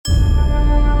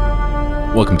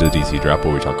Welcome to the DC Drop,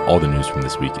 where we talk all the news from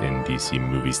this week in DC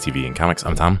movies, TV, and comics.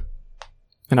 I'm Tom.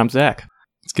 And I'm Zach.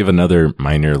 Let's give another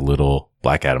minor little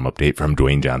Black Adam update from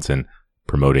Dwayne Johnson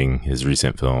promoting his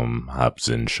recent film Hobbs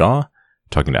and Shaw,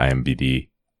 talking to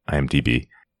IMDb,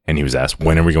 and he was asked,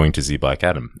 when are we going to see Black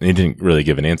Adam? And he didn't really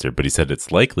give an answer, but he said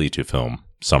it's likely to film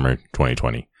summer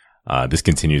 2020. This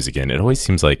continues again. It always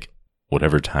seems like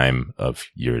whatever time of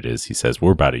year it is, he says,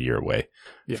 we're about a year away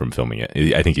from filming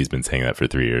it. I think he's been saying that for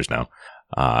 3 years now.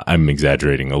 I'm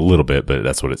exaggerating a little bit, but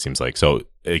that's what it seems like. So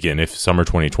again, if summer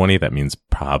 2020, that means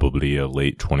probably a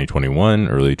late 2021,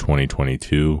 early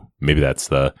 2022. Maybe that's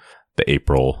the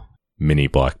April mini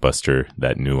blockbuster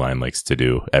that New Line likes to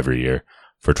do every year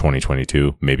for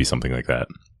 2022. Maybe something like that.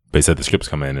 But he said the script's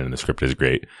come in and the script is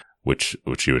great, which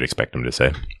you would expect him to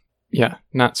say. Yeah,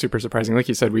 not super surprising. Like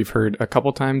you said, we've heard a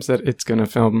couple times that it's going to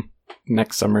film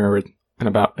next summer or in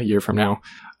about a year from now.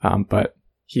 But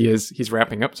he's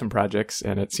wrapping up some projects,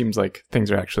 and it seems like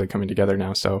things are actually coming together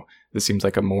now. So this seems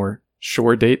like a more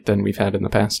sure date than we've had in the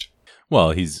past.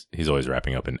 Well, he's always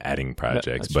wrapping up and adding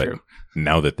projects, but true.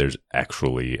 Now that there's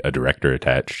actually a director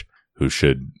attached, that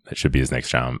should be his next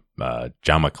job,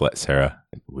 Jama Colette-Serra,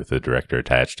 with a director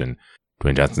attached, and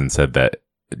Dwayne Johnson said that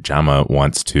Jama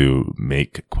wants to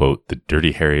make, quote, the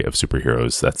Dirty Harry of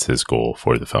superheroes. That's his goal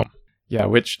for the film. Yeah,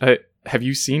 have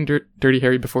you seen Dirty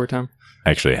Harry before, Tom? I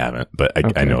actually haven't, but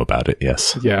I know about it,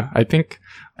 yes. Yeah, I think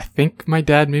my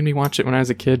dad made me watch it when I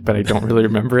was a kid, but I don't really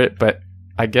remember it. But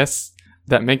I guess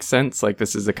that makes sense. Like,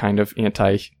 this is a kind of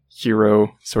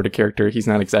anti-hero sort of character. He's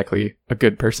not exactly a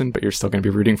good person, but you're still going to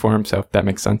be rooting for him, so that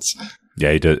makes sense.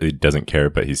 Yeah, he doesn't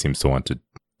care, but he seems to want to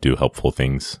do helpful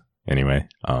things anyway.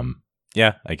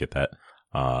 Yeah, I get that.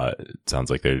 It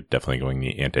sounds like they're definitely going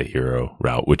the anti-hero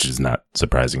route, which is not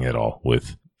surprising at all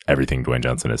with everything Dwayne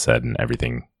Johnson has said and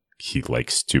everything he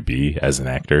likes to be as an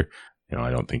actor. You know, I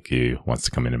don't think he wants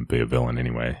to come in and be a villain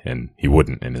anyway, and he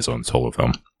wouldn't in his own solo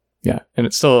film. Yeah, and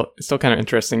it's still kind of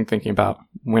interesting thinking about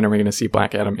when are we going to see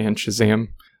Black Adam and Shazam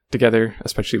together,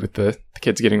 especially with the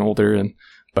kids getting older.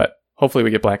 But hopefully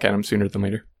we get Black Adam sooner than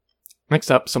later.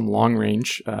 Next up, some long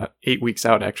range, 8 weeks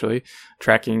out actually,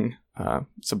 tracking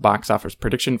some box office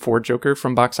prediction for Joker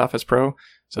from Box Office Pro.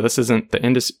 So this isn't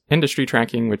the industry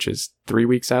tracking, which is 3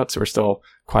 weeks out, so we're still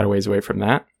quite a ways away from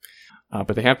that.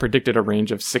 But they have predicted a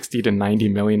range of $60 to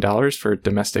 $90 million for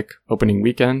domestic opening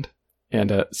weekend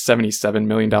and a $77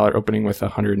 million opening with a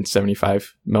 $175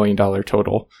 million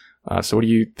total. So what do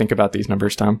you think about these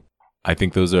numbers, Tom? I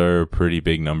think those are pretty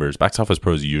big numbers. Box Office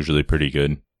Pro is usually pretty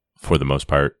good for the most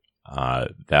part.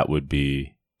 That would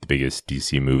be the biggest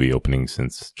DC movie opening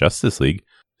since Justice League.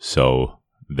 So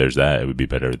there's that. It would be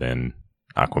better than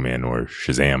Aquaman or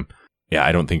Shazam. Yeah,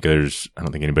 I don't think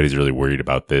anybody's really worried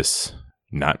about this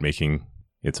not making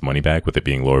its money back with it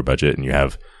being lower budget. And you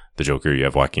have the Joker, you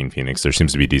have Joaquin Phoenix. There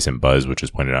seems to be decent buzz, which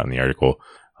is pointed out in the article.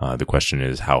 The question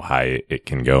is how high it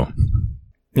can go.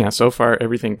 Yeah, so far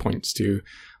everything points to,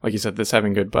 like you said, this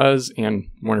having good buzz and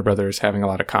Warner Brothers having a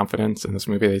lot of confidence in this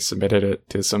movie. They submitted it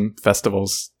to some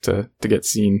festivals to get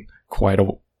seen quite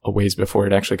a ways before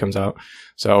it actually comes out.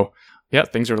 So yeah,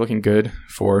 things are looking good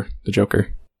for the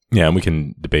Joker. Yeah, and we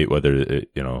can debate whether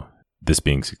this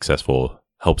being successful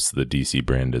helps the DC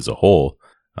brand as a whole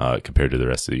compared to the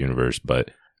rest of the universe,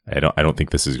 but I don't think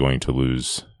this is going to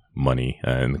lose money.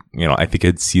 And I think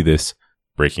I'd see this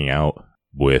breaking out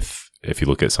with, if you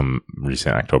look at some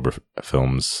recent October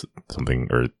films,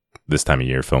 or this time of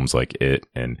year films like It,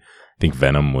 and I think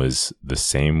Venom was the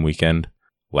same weekend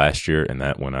last year, and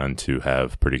that went on to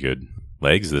have pretty good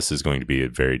legs. This is going to be a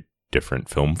very different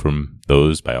film from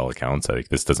those by all accounts. I think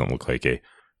this doesn't look like a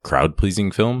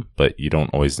crowd-pleasing film, but you don't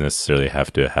always necessarily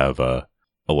have to have a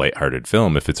lighthearted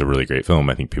film. If it's a really great film,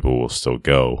 I think people will still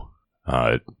go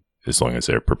as long as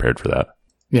they're prepared for that.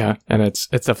 Yeah, and it's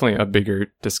definitely a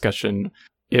bigger discussion.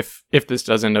 If this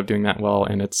does end up doing that well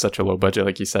and it's such a low budget,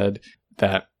 like you said,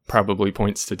 that probably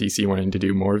points to DC wanting to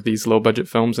do more of these low budget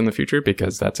films in the future,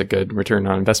 because that's a good return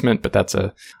on investment. But that's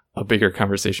a bigger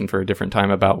conversation for a different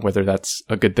time about whether that's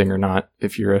a good thing or not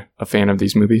if you're a fan of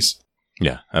these movies.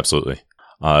 Yeah, absolutely.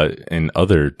 In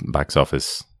other box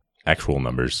office actual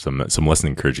numbers, some less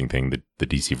than encouraging thing, the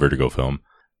DC Vertigo film,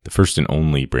 the first and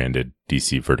only branded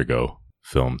DC Vertigo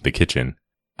film, The Kitchen,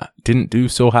 didn't do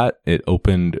so hot. It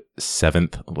opened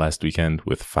 7th last weekend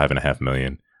with $5.5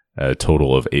 million, a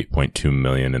total of $8.2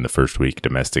 million in the first week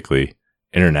domestically.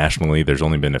 Internationally, there's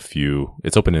only been a few.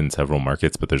 It's opened in several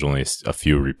markets, but there's only a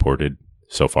few reported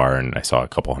so far, and I saw a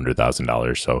couple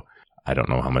 $100,000. So I don't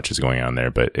know how much is going on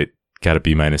there, but it got a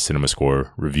B- cinema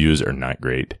score. Reviews are not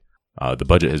great. The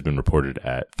budget has been reported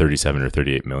at 37 or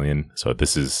 38 million. So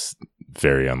this is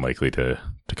very unlikely to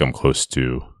come close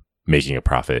to making a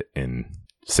profit in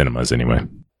cinemas anyway.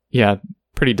 Yeah,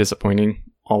 pretty disappointing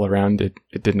all around.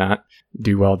 It did not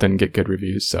do well, didn't get good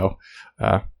reviews. So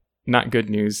not good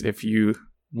news if you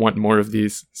want more of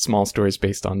these small stories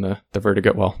based on the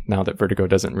Vertigo. Well, now that Vertigo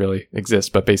doesn't really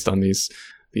exist, but based on these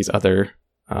other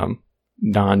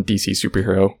non-DC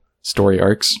superhero story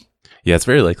arcs. Yeah, it's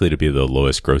very likely to be the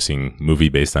lowest grossing movie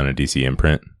based on a DC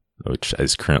imprint, which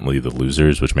is currently The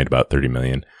Losers, which made about $30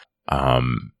 million.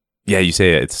 Yeah, you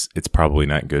say it's probably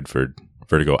not good for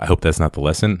Vertigo. I hope that's not the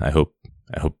lesson. I hope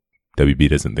WB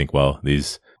doesn't think, well,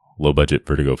 these low budget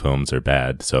Vertigo films are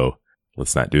bad, so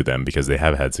let's not do them, because they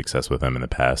have had success with them in the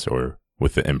past, or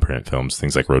with the imprint films,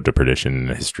 things like Road to Perdition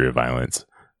and A History of Violence.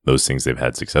 Those things they've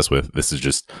had success with. This is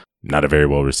just not a very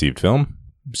well received film,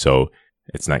 so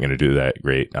it's not going to do that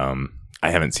great.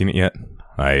 I haven't seen it yet.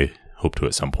 I hope to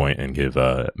at some point and give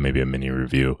maybe a mini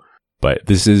review. But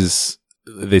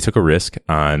they took a risk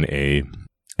on a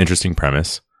interesting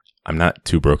premise. I'm not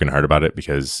too brokenhearted about it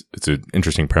because it's an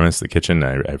interesting premise. The Kitchen,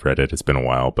 I've read it. It's been a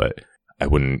while, but I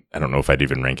don't know if I'd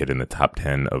even rank it in the top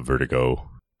 10 of Vertigo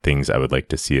things I would like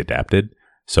to see adapted.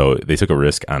 So they took a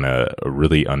risk on a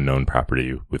really unknown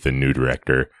property with a new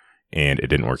director, and it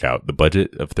didn't work out. The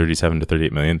budget of 37 to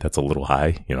 38 million, that's a little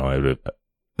high.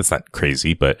 That's not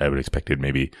crazy, but I would expected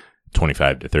maybe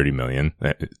 25 to 30 million.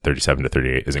 37 to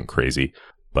 38 isn't crazy,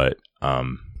 but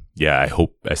yeah,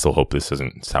 I still hope this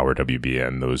doesn't sour WB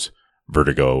and those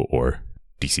Vertigo or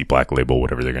DC Black Label,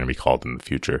 whatever they're going to be called in the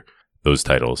future, those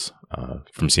titles,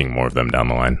 from seeing more of them down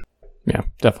the line. Yeah,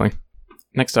 definitely.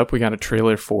 Next up, we got a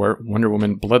trailer for Wonder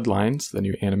Woman Bloodlines, the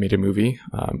new animated movie.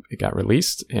 It got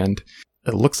released, and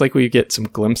it looks like we get some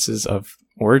glimpses of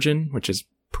Origin, which is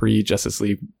pre-Justice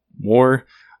League War,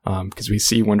 because we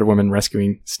see Wonder Woman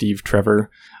rescuing Steve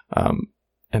Trevor, and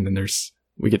then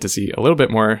we get to see a little bit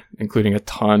more, including a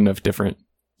ton of different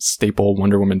staple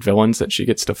Wonder Woman villains that she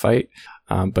gets to fight.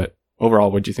 But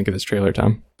overall, what do you think of this trailer,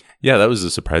 Tom? Yeah, that was the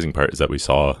surprising part, is that we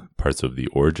saw parts of the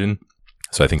Origin.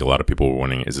 So I think a lot of people were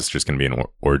wondering, is this just going to be an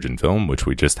Origin film, which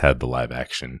we just had the live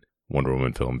action Wonder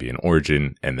Woman film be an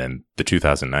Origin, and then the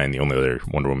 2009, the only other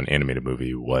Wonder Woman animated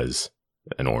movie, was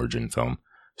an Origin film.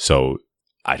 So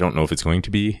I don't know if it's going to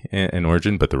be an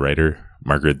Origin, but the writer,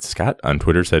 Margaret Scott, on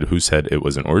Twitter said, who said it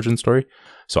was an origin story.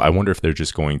 So I wonder if they're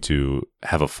just going to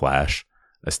have a Flash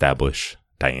establish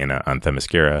Diana on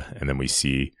Themyscira, and then we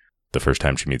see the first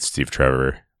time she meets Steve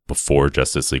Trevor before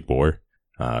Justice League War,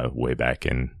 way back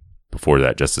in before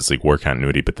that Justice League War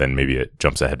continuity, but then maybe it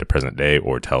jumps ahead to present day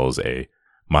or tells a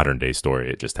modern day story.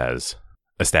 It just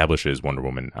establishes Wonder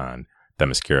Woman on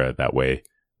Themyscira. That way,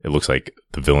 it looks like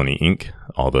the Villainy Inc.,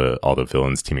 all the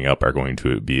villains teaming up, are going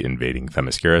to be invading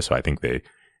Themyscira. So I think if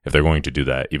they're going to do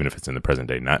that, even if it's in the present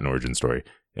day, not an origin story,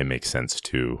 it makes sense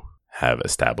to have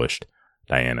established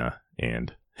Diana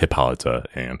and Hippolyta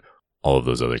and all of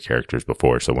those other characters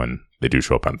before. So when they do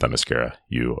show up on Themyscira,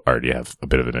 you already have a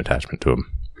bit of an attachment to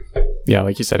them. Yeah,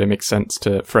 like you said, it makes sense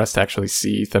for us to actually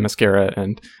see Themyscira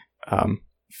and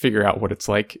figure out what it's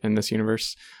like in this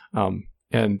universe.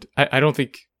 And I don't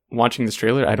think, watching this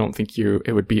trailer, I don't think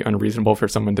it would be unreasonable for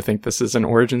someone to think this is an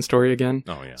origin story again.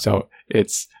 Oh yeah. So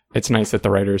it's nice that the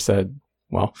writer said,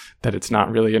 well, that it's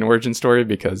not really an origin story,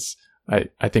 because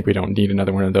I think we don't need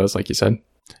another one of those, like you said.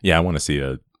 Yeah, I want to see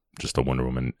just a Wonder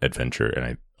Woman adventure, and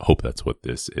I hope that's what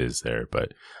this is there.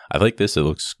 But I like this. It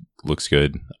looks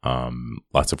good.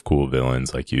 Lots of cool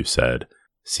villains, like you said.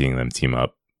 Seeing them team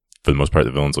up, for the most part,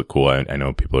 the villains look cool. I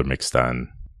know people are mixed on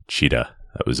Cheetah.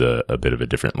 That was a bit of a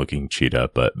different looking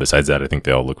Cheetah, but besides that, I think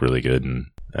they all look really good, and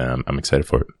I'm excited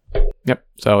for it. Yep.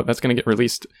 So that's going to get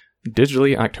released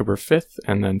digitally October 5th,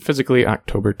 and then physically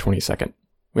October 22nd.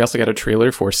 We also got a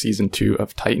trailer for season 2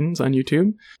 of Titans on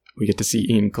YouTube. We get to see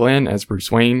Ian Glenn as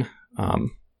Bruce Wayne,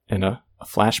 and a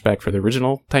flashback for the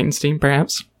original Titans team,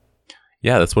 perhaps.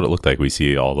 Yeah, that's what it looked like. We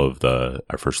see all of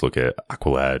our first look at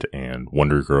Aqualad and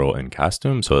Wonder Girl in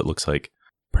costume. So it looks like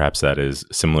perhaps that is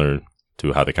similar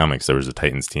to how the comics, there was a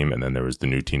Titans team, and then there was the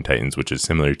new Teen Titans, which is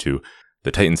similar to the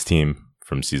Titans team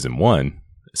from season 1.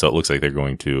 So it looks like they're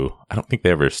going to, I don't think they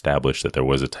ever established that there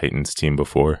was a Titans team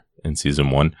before in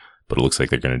season 1, but it looks like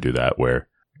they're going to do that, where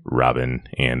Robin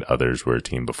and others were a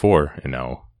team before, and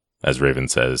now, as Raven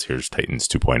says, here's Titans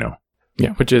 2.0.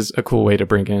 Yeah, which is a cool way to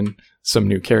bring in some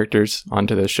new characters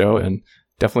onto the show, and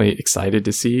definitely excited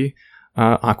to see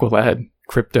Aqualad,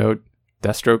 Crypto,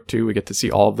 Deathstroke too. We get to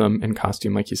see all of them in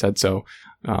costume, like you said. So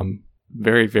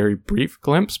very, very brief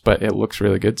glimpse, but it looks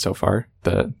really good so far.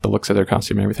 The looks of their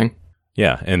costume and everything.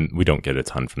 Yeah, and we don't get a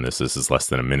ton from this. This is less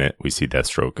than a minute. We see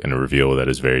Deathstroke in a reveal that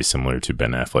is very similar to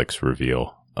Ben Affleck's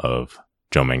reveal of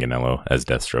Joe Manganiello as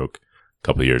Deathstroke.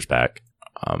 couple of years back.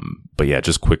 But yeah,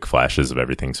 just quick flashes of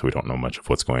everything, so we don't know much of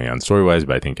what's going on story-wise,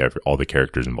 but I think all the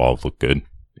characters involved look good.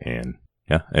 And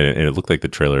yeah, and it looked like the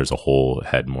trailer as a whole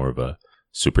had more of a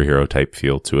superhero type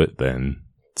feel to it than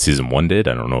season 1 did.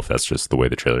 I don't know if that's just the way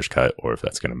the trailer's cut or if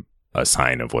that's a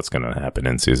sign of what's going to happen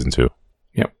in season 2.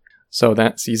 Yep. So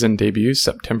that season debuts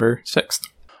September 6th.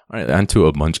 All right, on to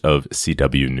a bunch of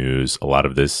CW news. A lot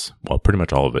of this, well, pretty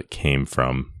much all of it came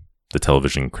from the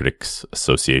Television Critics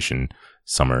Association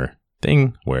summer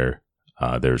thing where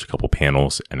there's a couple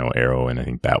panels. I know Arrow and I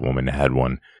think Batwoman had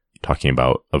one talking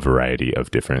about a variety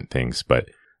of different things. But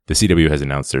the CW has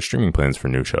announced their streaming plans for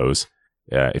new shows.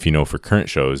 If you know, for current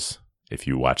shows, if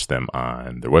you watch them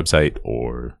on their website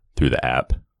or through the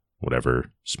app,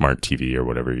 whatever smart TV or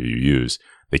whatever you use,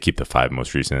 they keep the 5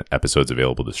 most recent episodes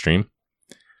available to stream.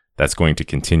 That's going to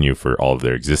continue for all of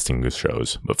their existing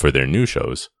shows. But for their new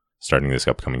shows, starting this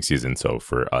upcoming season, so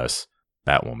for us,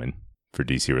 Batwoman, for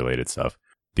DC-related stuff,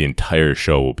 the entire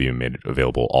show will be made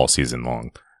available all season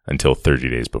long until 30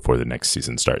 days before the next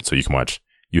season starts. So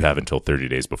you have until 30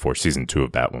 days before season 2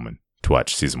 of Batwoman to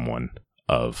watch season 1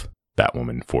 of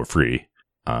Batwoman for free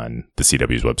on the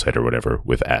CW's website or whatever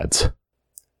with ads.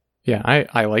 Yeah,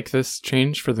 I like this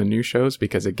change for the new shows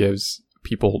because it gives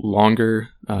people longer,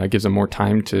 gives them more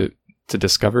time to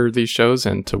discover these shows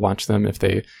and to watch them if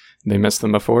they missed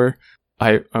them before.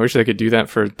 I wish they could do that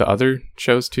for the other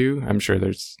shows too. I'm sure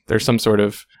there's some sort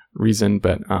of reason,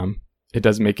 but it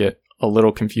does make it a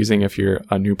little confusing if you're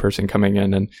a new person coming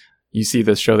in and you see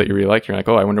this show that you really like. You're like,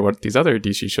 oh, I wonder what these other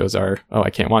DC shows are. Oh,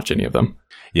 I can't watch any of them.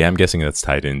 Yeah, I'm guessing that's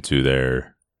tied into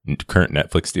their current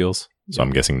Netflix deals. So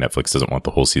I'm guessing Netflix doesn't want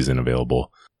the whole season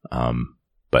available.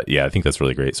 But yeah, I think that's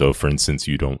really great. So for instance,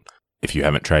 if you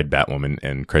haven't tried Batwoman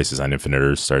and Crisis on Infinite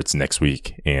Earths starts next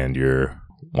week and you're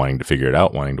wanting to figure it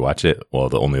out, wanting to watch it, well,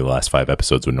 only the last 5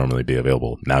 episodes would normally be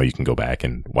available. Now you can go back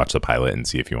and watch the pilot and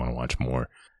see if you want to watch more,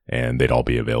 and they'd all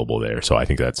be available there. So I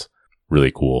think that's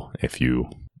really cool if you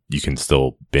can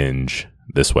still binge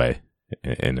this way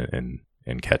and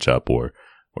catch up or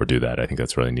do that. I think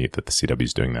that's really neat that the CW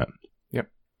is doing that. Yep.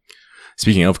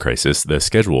 Speaking of Crisis, the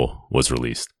schedule was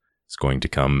released. It's going to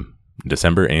come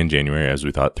December and January, as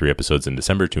we thought, 3 episodes in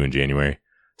December, 2 in January.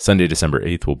 Sunday, December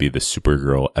 8th will be the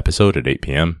Supergirl episode at 8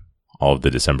 p.m. All of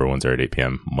the December ones are at 8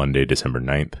 p.m. Monday, December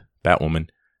 9th, Batwoman.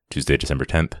 Tuesday, December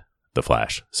 10th, The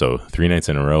Flash. So 3 nights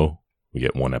in a row, we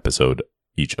get 1 episode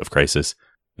each of Crisis.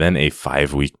 Then a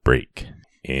 5-week break.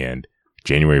 And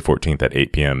January 14th at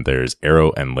 8 p.m., there's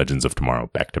Arrow and Legends of Tomorrow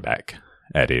back-to-back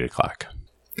at 8 o'clock.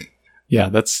 Yeah,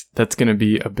 that's going to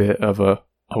be a bit of a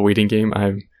waiting game.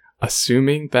 I'm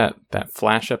assuming that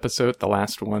Flash episode, the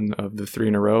last one of the 3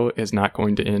 in a row, is not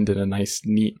going to end in a nice,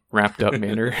 neat, wrapped up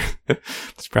manner.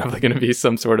 It's probably going to be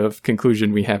some sort of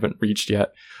conclusion we haven't reached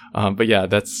yet. But yeah,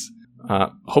 that's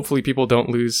hopefully people don't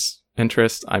lose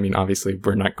interest. I mean, obviously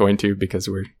we're not going to because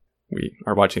we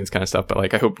are watching this kind of stuff, but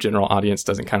like I hope general audience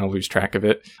doesn't kind of lose track of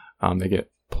it. They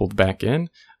get pulled back in.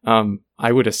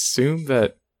 I would assume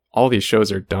that all these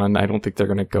shows are done. I don't think they're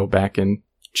going to go back and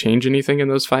change anything in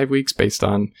those 5 weeks based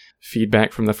on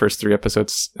feedback from the first 3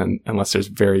 episodes, and unless there's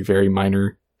very, very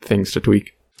minor things to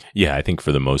tweak. Yeah, I think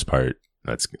for the most part,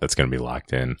 that's going to be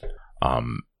locked in.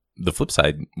 The flip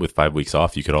side, with 5 weeks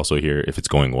off, you could also hear if it's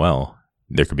going well,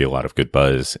 there could be a lot of good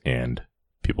buzz, and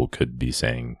people could be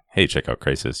saying, hey, check out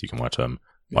Crisis. You can watch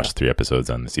 3 episodes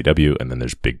on the CW, and then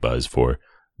there's big buzz for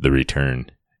the return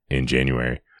in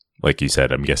January. Like you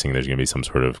said, I'm guessing there's going to be some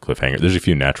sort of cliffhanger. There's a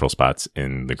few natural spots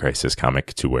in the Crisis comic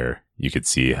to where you could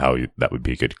see how that would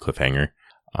be a good cliffhanger.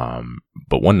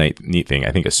 But one neat thing,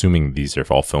 I think, assuming these are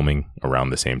all filming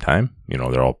around the same time,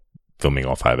 they're all filming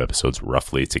all 5 episodes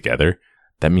roughly together.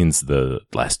 That means the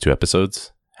last 2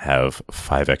 episodes have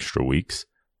 5 extra weeks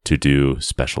to do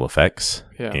special effects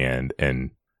and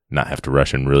not have to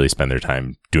rush and really spend their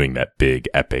time doing that big,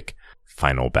 epic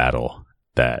final battle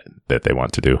that they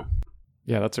want to do.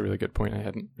 Yeah, that's a really good point. I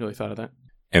hadn't really thought of that.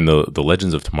 And the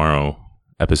Legends of Tomorrow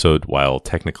episode, while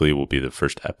technically will be the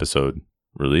first episode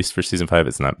released for season 5,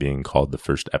 it's not being called the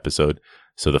first episode.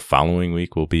 So the following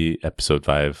week will be episode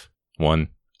 5-1.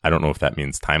 I don't know if that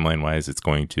means timeline-wise it's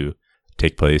going to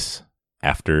take place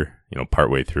after,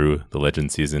 partway through the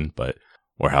Legends season,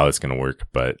 or how it's going to work.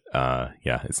 But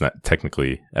yeah, it's not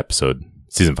technically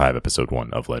season 5, episode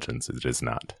 1 of Legends. It is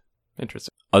not.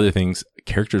 Interesting. Other things,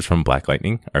 characters from Black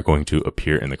Lightning are going to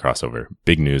appear in the crossover.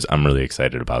 Big news. I'm really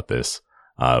excited about this.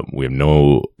 We have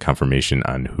no confirmation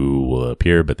on who will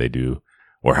appear, but they do,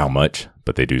 or how much,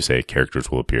 but they do say characters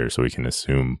will appear. So we can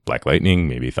assume Black Lightning,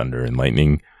 maybe Thunder and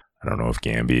Lightning. I don't know if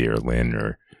Gamby or Lynn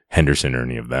or Henderson or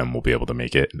any of them will be able to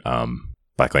make it.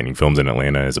 Black Lightning Films in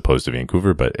Atlanta as opposed to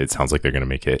Vancouver, but it sounds like they're going to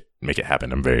make it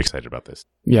happen. I'm very excited about this.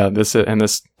 Yeah, this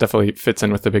definitely fits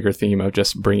in with the bigger theme of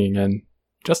just bringing in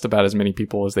just about as many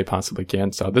people as they possibly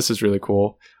can. So this is really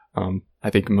cool. I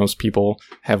think most people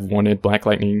have wanted Black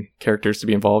Lightning characters to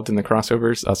be involved in the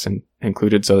crossovers, us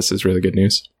included. So this is really good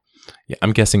news. Yeah,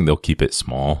 I'm guessing they'll keep it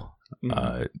small.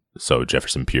 So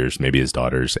Jefferson Pierce, maybe his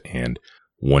daughters, and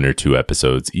 1 or 2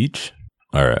 episodes each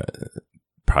are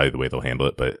probably the way they'll handle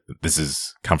it. But this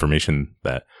is confirmation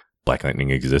that Black Lightning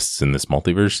exists in this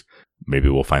multiverse. Maybe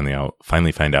we'll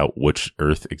finally find out which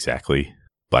Earth exactly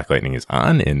Black Lightning is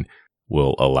on, and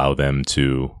will allow them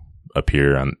to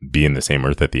be in the same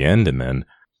Earth at the end, and then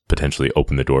potentially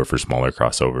open the door for smaller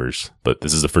crossovers. But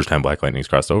this is the first time Black Lightning's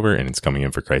crossed over, and it's coming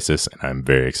in for Crisis, and I'm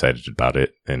very excited about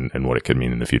it and what it could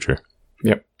mean in the future.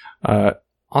 Yep.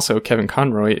 Also, Kevin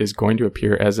Conroy is going to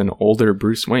appear as an older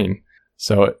Bruce Wayne.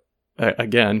 So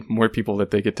again, more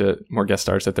guest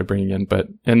stars that they're bringing in. But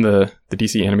in the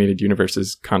DC Animated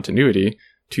Universe's continuity,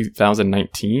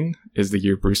 2019 is the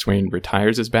year Bruce Wayne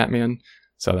retires as Batman.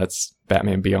 So that's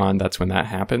Batman Beyond. That's when that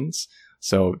happens.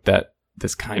 So that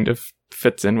this kind of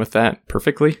fits in with that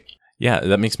perfectly. Yeah,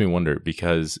 that makes me wonder,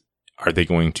 because are they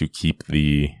going to keep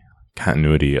the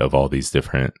continuity of all these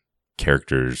different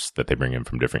characters that they bring in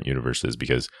from different universes?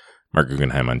 Because Mark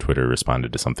Guggenheim on Twitter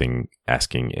responded to something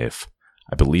asking if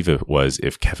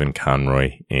Kevin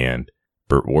Conroy and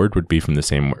Burt Ward would be from the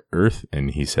same Earth.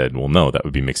 And he said, well, no, that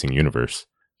would be mixing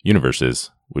universes,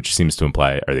 which seems to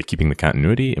imply, are they keeping the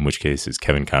continuity? In which case, is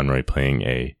Kevin Conroy playing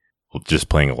a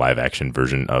live action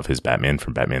version of his Batman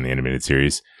from Batman the Animated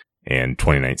Series, and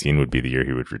 2019 would be the year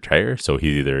he would retire. So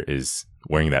he either is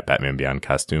wearing that Batman Beyond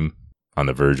costume on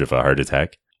the verge of a heart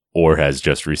attack, or has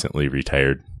just recently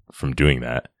retired from doing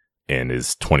that and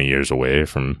is 20 years away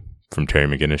from Terry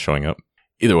McGinnis showing up.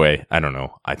 Either way, I don't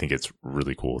know. I think it's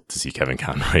really cool to see Kevin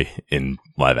Conroy in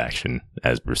live action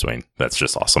as Bruce Wayne. That's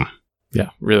just awesome. Yeah,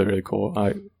 really, really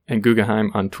cool. And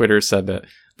Guggenheim on Twitter said that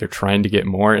they're trying to get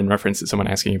more, in reference to someone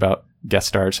asking about guest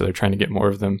stars. So they're trying to get more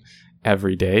of them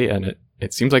every day. And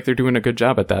it seems like they're doing a good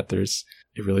job at that.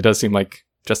 It really does seem like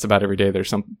just about every day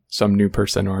there's some new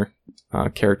person or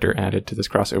character added to this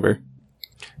crossover.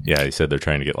 Yeah, he said they're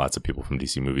trying to get lots of people from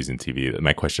DC movies and TV.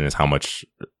 My question is, how much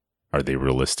are they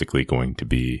realistically going to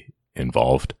be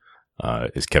involved?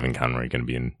 Is Kevin Conroy going to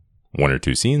be in 1 or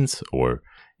 2 scenes? Or,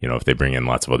 if they bring in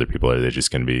lots of other people, are they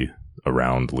just going to be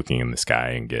around looking in the sky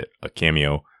and get a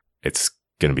cameo? It's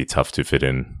going to be tough to fit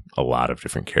in a lot of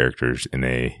different characters in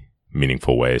a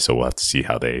meaningful way. So we'll have to see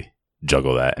how they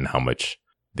juggle that and how much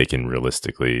they can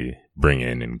realistically bring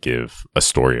in and give a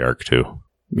story arc to.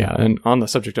 Yeah, and on the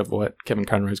subject of what Kevin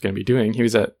Conroy is going to be doing, he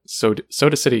was at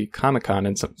Soda City Comic-Con,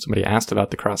 and somebody asked about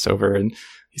the crossover, and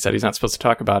he said he's not supposed to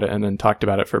talk about it, and then talked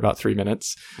about it for about 3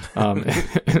 minutes.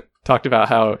 Talked about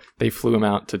how they flew him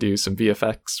out to do some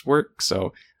VFX work,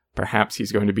 so perhaps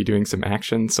he's going to be doing some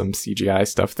action, some CGI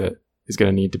stuff that is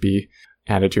going to need to be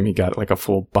added to him. He got like a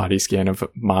full body scan of a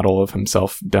model of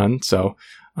himself done, so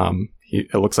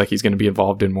it looks like he's going to be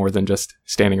involved in more than just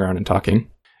standing around and talking.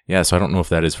 Yeah, so I don't know if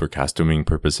that is for costuming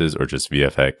purposes or just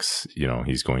VFX.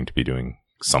 He's going to be doing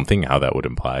something, how that would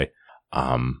imply.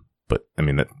 But I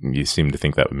mean, you seem to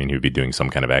think that would mean he would be doing some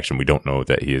kind of action. We don't know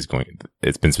that he is going.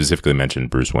 It's been specifically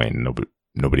mentioned Bruce Wayne.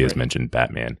 Nobody has mentioned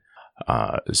Batman.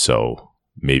 So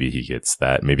maybe he gets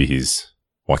that. Maybe he's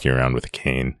walking around with a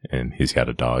cane and he's got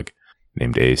a dog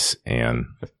named Ace, and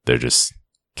they're just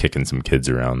kicking some kids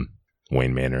around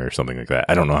Wayne Manor or something like that.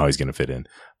 I don't know how he's going to fit in,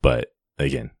 but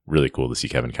again, really cool to see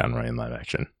Kevin Conroy in live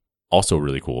action. Also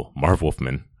really cool, Marv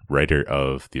Wolfman, writer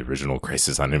of the original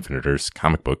Crisis on Infinite Earths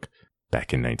comic book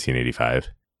back in 1985,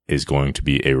 is going to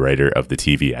be a writer of the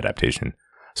TV adaptation.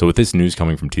 So with this news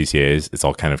coming from TCAs, it's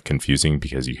all kind of confusing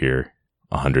because you hear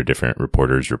 100 different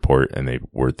reporters report and they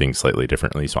word things slightly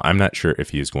differently. So I'm not sure if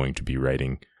he is going to be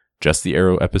writing just the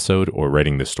Arrow episode or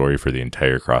writing the story for the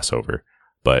entire crossover.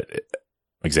 But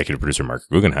executive producer Mark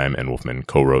Guggenheim and Wolfman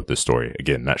co-wrote the story.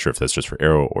 Again, not sure if that's just for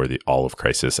Arrow or all of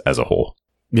Crisis as a whole.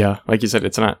 Yeah, like you said,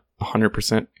 it's not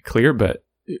 100% clear, but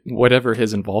whatever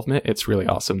his involvement, it's really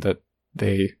awesome that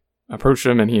they approached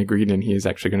him and he agreed and he is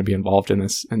actually going to be involved in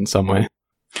this in some way.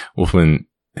 Wolfman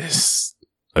is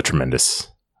a tremendous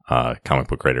comic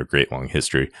book writer, great long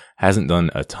history. Hasn't done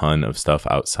a ton of stuff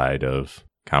outside of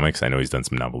comics. I know he's done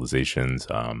some novelizations.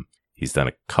 He's done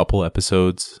a couple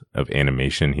episodes of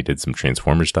animation. He did some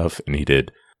Transformers stuff, and he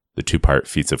did the 2-part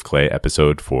Feats of Clay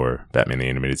episode for Batman the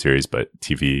Animated Series, but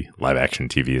live action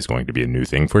TV is going to be a new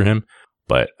thing for him.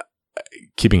 But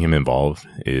keeping him involved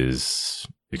is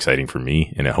exciting for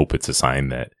me, and I hope it's a sign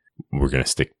that we're going to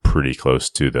stick pretty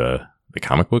close to the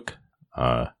comic book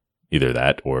either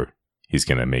that or he's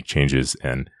going to make changes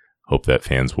and hope that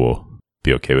fans will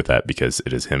be okay with that because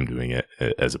it is him doing it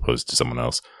as opposed to someone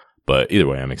else. But either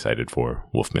way, I'm excited for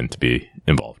Wolfman to be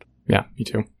involved. Yeah, me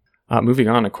too. Moving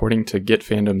on, according to Get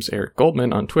Fandom's Eric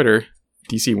Goldman on Twitter,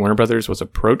 DC Warner Brothers was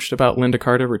approached about Linda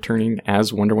Carter returning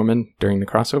as Wonder Woman during the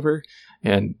crossover,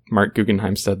 and Mark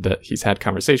Guggenheim said that he's had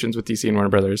conversations with DC and Warner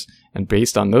Brothers, and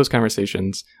based on those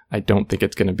conversations, I don't think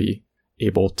it's going to be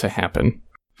able to happen.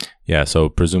 Yeah, so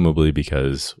presumably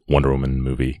because Wonder Woman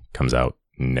movie comes out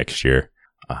next year.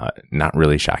 Not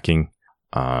really shocking.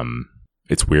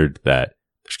 It's weird that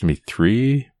there's going to be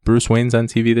 3 Bruce Waynes on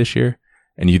TV this year,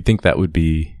 and you'd think that would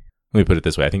be, let me put it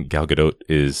this way, I think Gal Gadot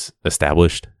is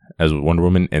established as Wonder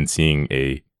Woman, and seeing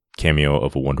a cameo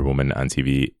of a Wonder Woman on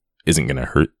TV isn't going to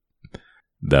hurt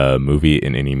the movie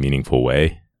in any meaningful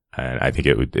way. And I think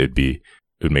it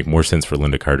would make more sense for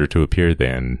Linda Carter to appear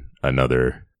than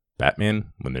another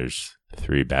Batman when there's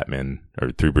 3 Batman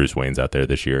or 3 Bruce Waynes out there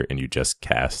this year, and you just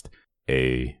cast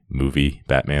a movie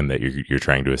Batman that you're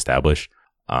trying to establish.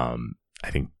 I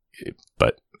think,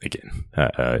 but again,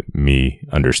 me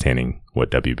understanding what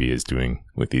WB is doing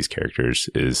with these characters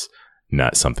is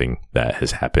not something that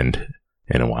has happened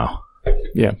in a while.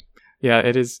 Yeah,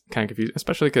 it is kind of confusing,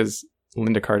 especially because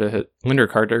Linda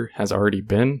Carter has already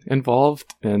been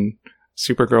involved in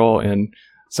Supergirl in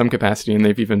some capacity, and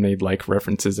they've even made like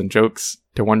references and jokes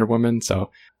to Wonder Woman.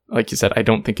 So, like you said, I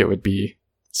don't think it would be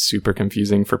super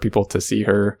confusing for people to see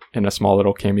her in a small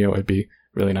little cameo. It'd be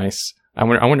really nice. I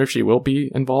wonder if she will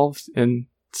be involved in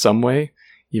some way,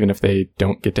 even if they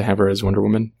don't get to have her as Wonder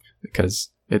Woman, because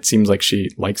it seems like she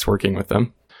likes working with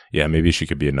them. Yeah, maybe she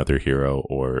could be another hero,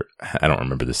 or I don't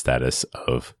remember the status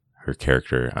of her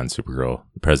character on Supergirl,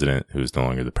 the president, who's no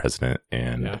longer the president,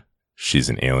 and she's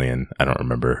an alien. I don't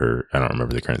remember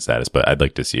the current status, but I'd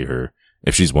like to see her,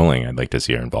 if she's willing, I'd like to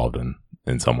see her involved in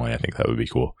some way. I think that would be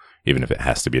cool. Even if it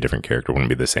has to be a different character, it wouldn't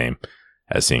be the same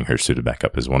as seeing her suited back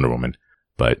up as Wonder Woman,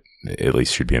 but at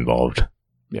least she'd be involved.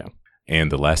 Yeah.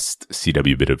 And the last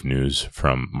CW bit of news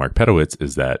from Mark Pedowitz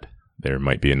is that there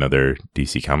might be another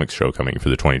DC Comics show coming for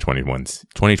the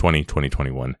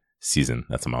 2020-2021 season.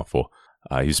 That's a mouthful.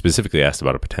 He was specifically asked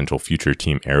about a potential future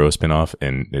Team Arrow spinoff,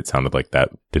 and it sounded like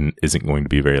that isn't going to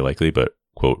be very likely, but,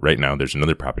 quote, right now there's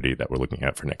another property that we're looking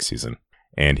at for next season.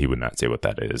 And he would not say what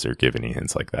that is or give any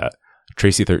hints like that.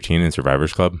 Tracy 13 and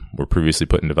Survivors Club were previously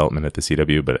put in development at the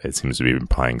CW, but it seems to be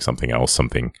implying something else,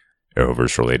 something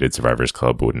Arrowverse related. Survivors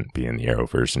Club wouldn't be in the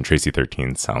Arrowverse, and Tracy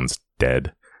 13 sounds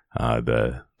dead.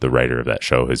 The writer of that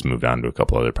show has moved on to a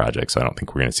couple other projects, so I don't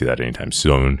think we're going to see that anytime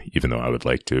soon, even though I would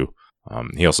like to.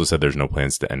 He also said there's no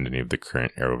plans to end any of the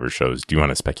current Arrowverse shows. Do you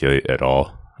want to speculate at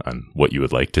all on what you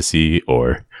would like to see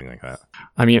or anything like that?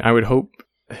 I mean,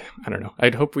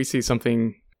 I'd hope we see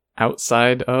something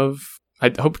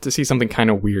I'd hope to see something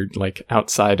kind of weird, like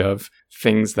outside of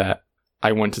things that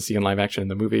I want to see in live action in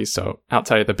the movies. So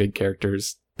outside of the big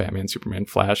characters, Batman, Superman,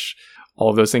 Flash,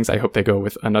 all of those things, I hope they go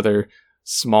with another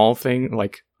small thing.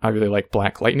 Like, I really like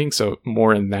Black Lightning, so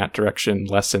more in that direction,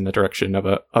 less in the direction of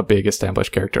a big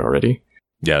established character already.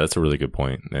 Yeah, that's a really good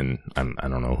point. And I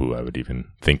don't know who I would even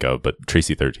think of, but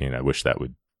Tracy 13, I wish that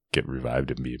would get revived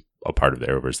and be a part of the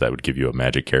Arrowverse. That would give you a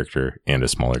magic character and a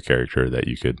smaller character that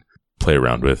you could play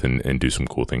around with and do some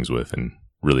cool things with, and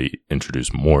really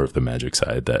introduce more of the magic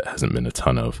side that hasn't been a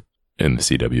ton of in the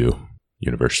CW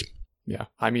universe. Yeah,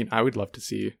 I mean, I would love to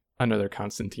see another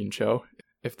Constantine show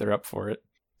if they're up for it.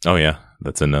 Oh yeah,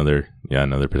 that's another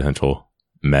potential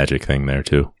magic thing there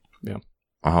too. Yeah.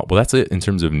 Well, that's it in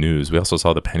terms of news. We also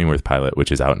saw the Pennyworth pilot,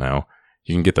 which is out now.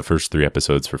 You can get the first 3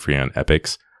 episodes for free on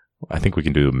Epix. I think we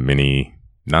can do a mini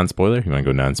non-spoiler. You want to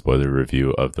go non-spoiler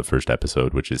review of the first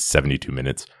episode, which is 72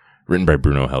 minutes. Written by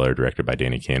Bruno Heller, directed by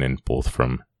Danny Cannon, both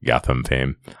from Gotham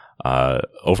fame.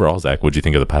 Overall, Zach, what did you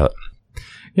think of the pilot?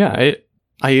 Yeah,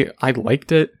 I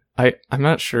liked it. I'm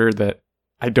not sure that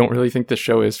I don't really think the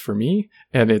show is for me,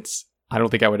 and I don't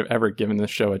think I would have ever given this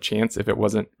show a chance if it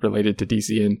wasn't related to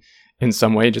DC in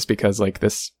some way, just because like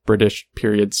this British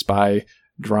period spy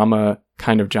drama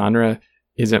kind of genre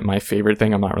isn't my favorite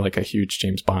thing. I'm not like a huge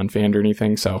James Bond fan or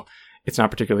anything, so it's not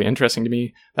particularly interesting to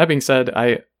me. That being said,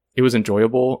 it was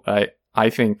enjoyable. I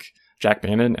think Jack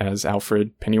Bannon as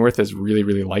Alfred Pennyworth is really,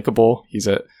 really likable.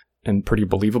 And pretty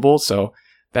believable, so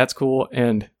that's cool.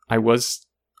 And I was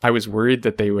worried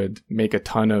that they would make a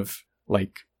ton of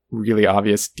like really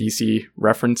obvious DC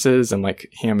references and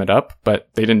like ham it up, but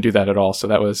they didn't do that at all. So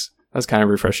that was kind of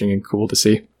refreshing and cool to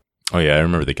see. Oh yeah, I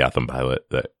remember the Gotham pilot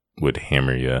that would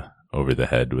hammer you over the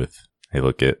head with, hey,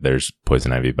 look, there's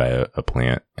poison ivy by a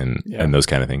plant and those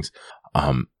kind of things.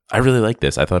 I really like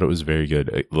this. I thought it was very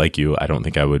good. Like you, I don't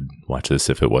think I would watch this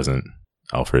if it wasn't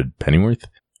Alfred Pennyworth.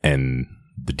 And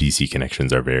the DC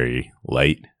connections are very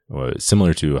light,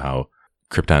 similar to how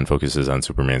Krypton focuses on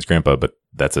Superman's grandpa, but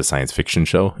that's a science fiction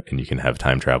show, and you can have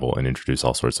time travel and introduce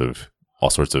all sorts of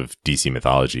DC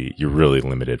mythology. You're really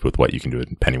limited with what you can do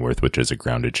in Pennyworth, which is a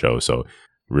grounded show. So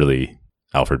really,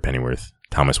 Alfred Pennyworth,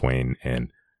 Thomas Wayne,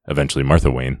 and eventually Martha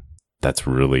Wayne, that's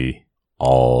really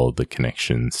all the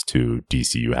connections to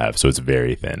DC you have. So it's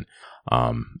very thin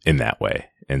in that way.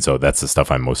 And so that's the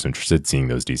stuff I'm most interested in, seeing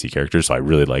those DC characters. So I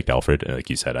really liked Alfred. And like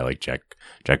you said, I like Jack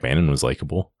Bannon was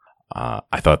likable.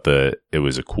 I thought it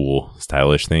was a cool,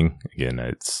 stylish thing. Again,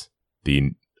 it's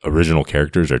the original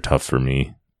characters are tough for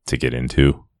me to get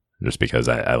into just because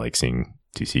I like seeing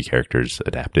DC characters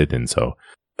adapted. And so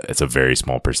it's a very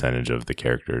small percentage of the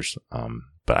characters.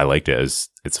 But I liked it as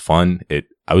it's fun.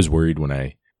 I was worried when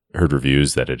I heard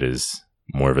reviews that it is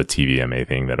more of a TVMA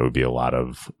thing, that it would be a lot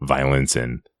of violence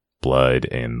and blood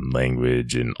and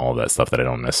language and all that stuff that I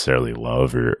don't necessarily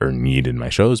love or need in my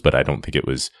shows. But I don't think it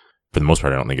was, for the most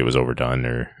part, I don't think it was overdone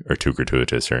or too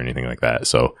gratuitous or anything like that.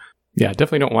 So yeah,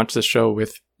 definitely don't watch this show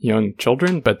with young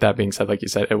children. But that being said, like you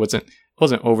said, it wasn't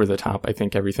over the top. I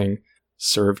think everything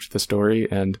served the story,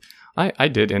 and I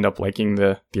did end up liking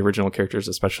the original characters,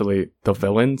 especially the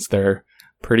villains. They're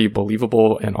pretty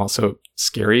believable and also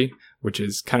scary, which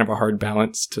is kind of a hard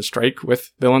balance to strike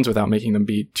with villains without making them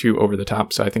be too over the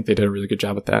top. So I think they did a really good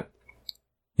job at that.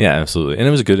 Yeah, absolutely. And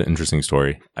it was a good, interesting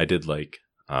story. I did like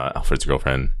Alfred's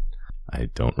girlfriend. I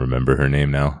don't remember her name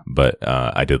now, but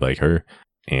I did like her.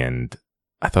 And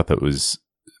I thought there's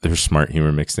smart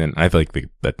humor mixed in. I like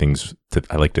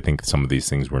I like to think some of these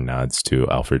things were nods to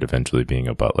Alfred eventually being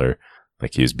a butler.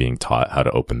 Like he was being taught how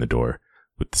to open the door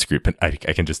with the screw. I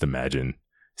can just imagine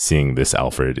seeing this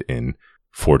Alfred in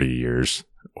 40 years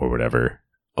or whatever,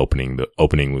 opening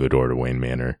the door to Wayne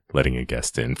Manor, letting a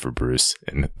guest in for Bruce,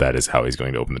 and that is how he's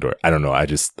going to open the door. I don't know. I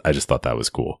just thought that was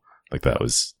cool. Like that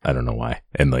was, I don't know why.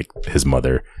 And like his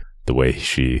mother, the way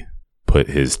she put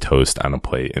his toast on a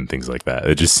plate and things like that.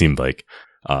 It just seemed like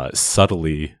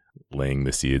subtly laying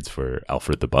the seeds for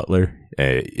Alfred the butler,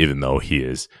 even though he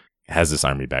has this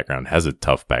army background, has a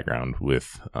tough background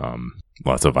with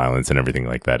lots of violence and everything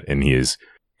like that. And he is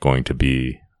going to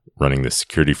be running this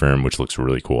security firm, which looks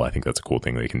really cool. I think that's a cool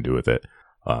thing they can do with it.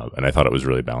 And I thought it was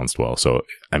really balanced well. So,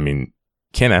 I mean,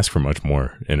 can't ask for much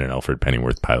more in an Alfred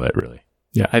Pennyworth pilot, really.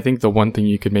 Yeah, I think the one thing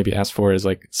you could maybe ask for is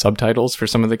like subtitles for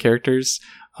some of the characters,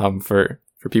 for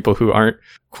people who aren't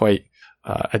quite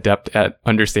adept at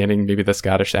understanding maybe the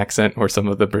Scottish accent or some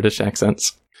of the British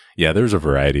accents. Yeah, there's a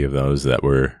variety of those that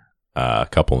were a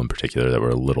couple in particular that were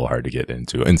a little hard to get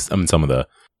into, and some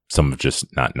of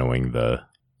just not knowing the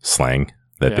slang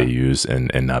that they use and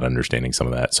not understanding some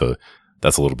of that. So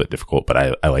that's a little bit difficult, but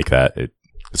I like that.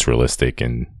 It's realistic,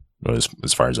 and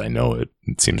as far as I know, it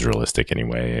seems realistic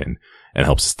anyway, and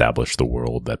helps establish the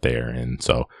world that they are in.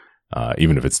 So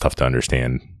even if it's tough to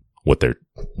understand what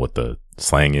the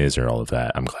slang is or all of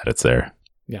that, I'm glad it's there.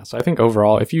 Yeah, so I think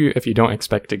overall, if you don't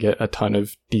expect to get a ton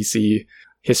of DC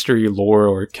history, lore,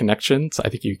 or connections, I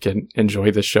think you can enjoy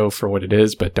the show for what it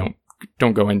is, but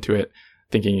don't go into it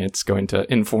thinking it's going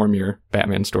to inform your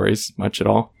Batman stories much at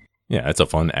all. Yeah, it's a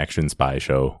fun action spy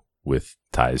show with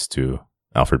ties to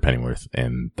Alfred Pennyworth,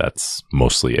 and that's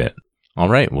mostly it. All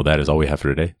right, well, that is all we have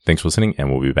for today. Thanks for listening,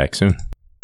 and we'll be back soon.